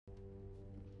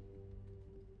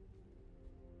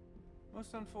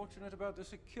Most unfortunate about the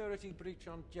security breach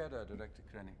on Jeddah, Director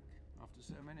Krennic. After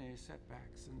so many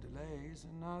setbacks and delays,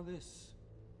 and now this.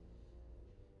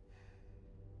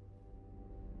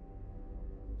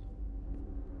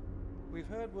 We've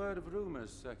heard word of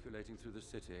rumors circulating through the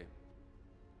city.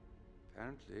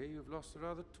 Apparently, you've lost a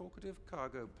rather talkative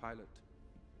cargo pilot.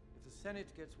 If the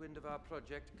Senate gets wind of our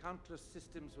project, countless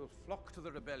systems will flock to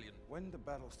the rebellion. When the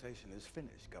battle station is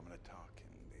finished, Governor Tarkin,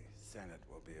 the Senate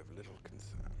will be of little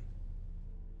concern.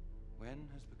 When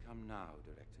has become now,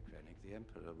 Director Krennic. The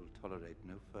Emperor will tolerate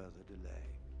no further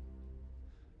delay.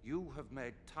 You have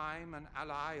made time an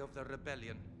ally of the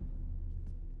rebellion.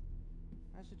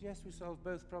 I suggest we solve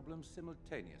both problems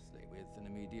simultaneously with an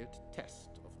immediate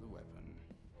test of the weapon.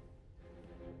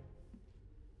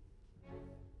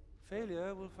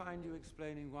 Failure will find you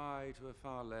explaining why to a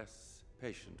far less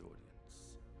patient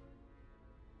audience.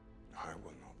 I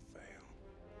will not fail.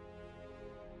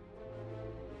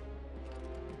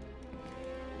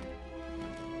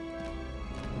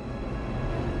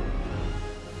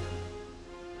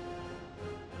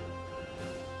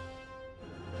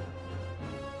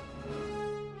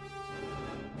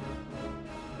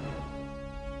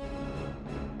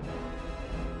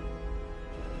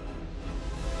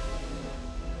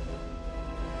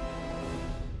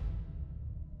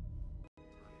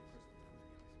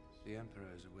 The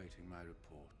Emperor is awaiting my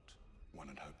report.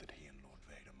 One had hoped that he and Lord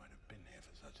Vader might have been here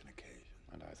for such an occasion.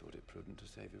 And I thought it prudent to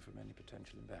save you from any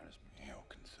potential embarrassment. Your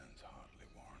concerns hardly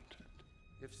warranted.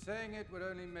 If saying it would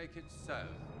only make it so.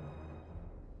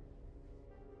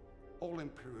 All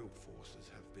Imperial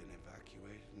forces have been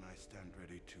evacuated, and I stand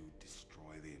ready to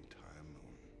destroy the entire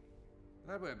moon.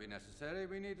 That won't be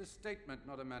necessary. We need a statement,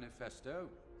 not a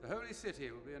manifesto. The Holy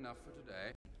City will be enough for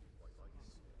today.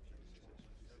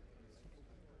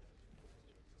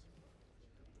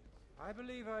 I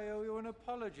believe I owe you an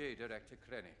apology, Director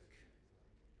Krennic.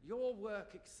 Your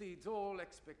work exceeds all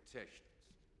expectations.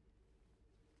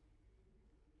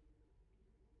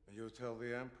 And you'll tell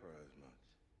the Emperor as much?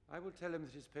 I will tell him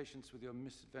that his patience with your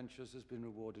misadventures has been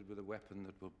rewarded with a weapon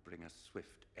that will bring a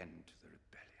swift end to the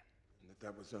rebellion. And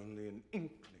that was only an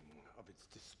inkling of its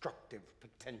destructive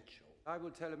potential. I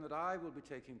will tell him that I will be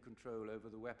taking control over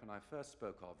the weapon I first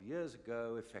spoke of years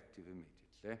ago, effective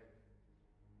immediately.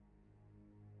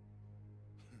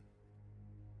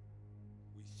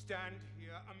 We stand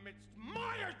here amidst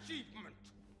my achievement,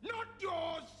 not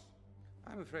yours!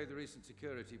 I'm afraid the recent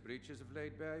security breaches have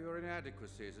laid bare your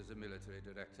inadequacies as a military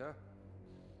director.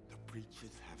 The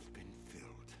breaches have been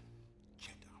filled.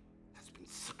 Jeddah has been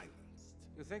silenced.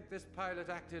 You think this pilot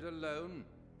acted alone?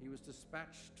 He was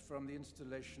dispatched from the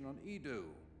installation on Edu,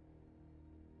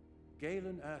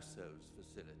 Galen Erso's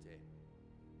facility.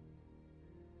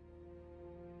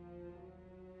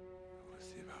 I want to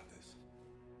see about this.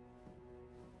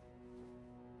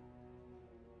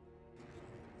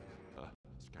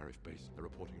 Scarif base. They're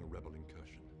reporting a rebel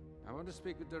incursion. I want to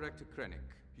speak with Director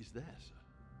Krennic. He's there, sir.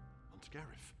 On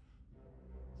Scarif.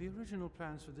 The original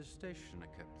plans for this station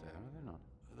are kept there, are they not?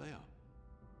 They are.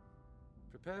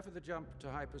 Prepare for the jump to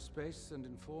hyperspace and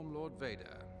inform Lord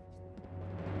Vader.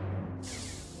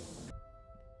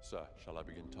 Sir, shall I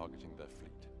begin targeting their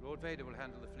fleet? Lord Vader will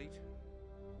handle the fleet.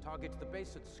 Target the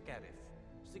base at Scarif.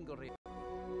 Single rail.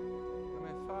 You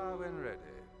may fire when ready.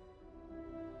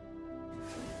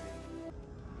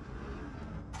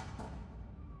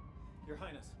 Your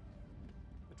Highness,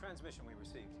 the transmission we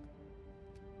received.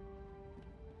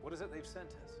 What is it they've sent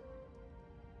us?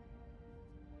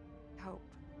 Hope.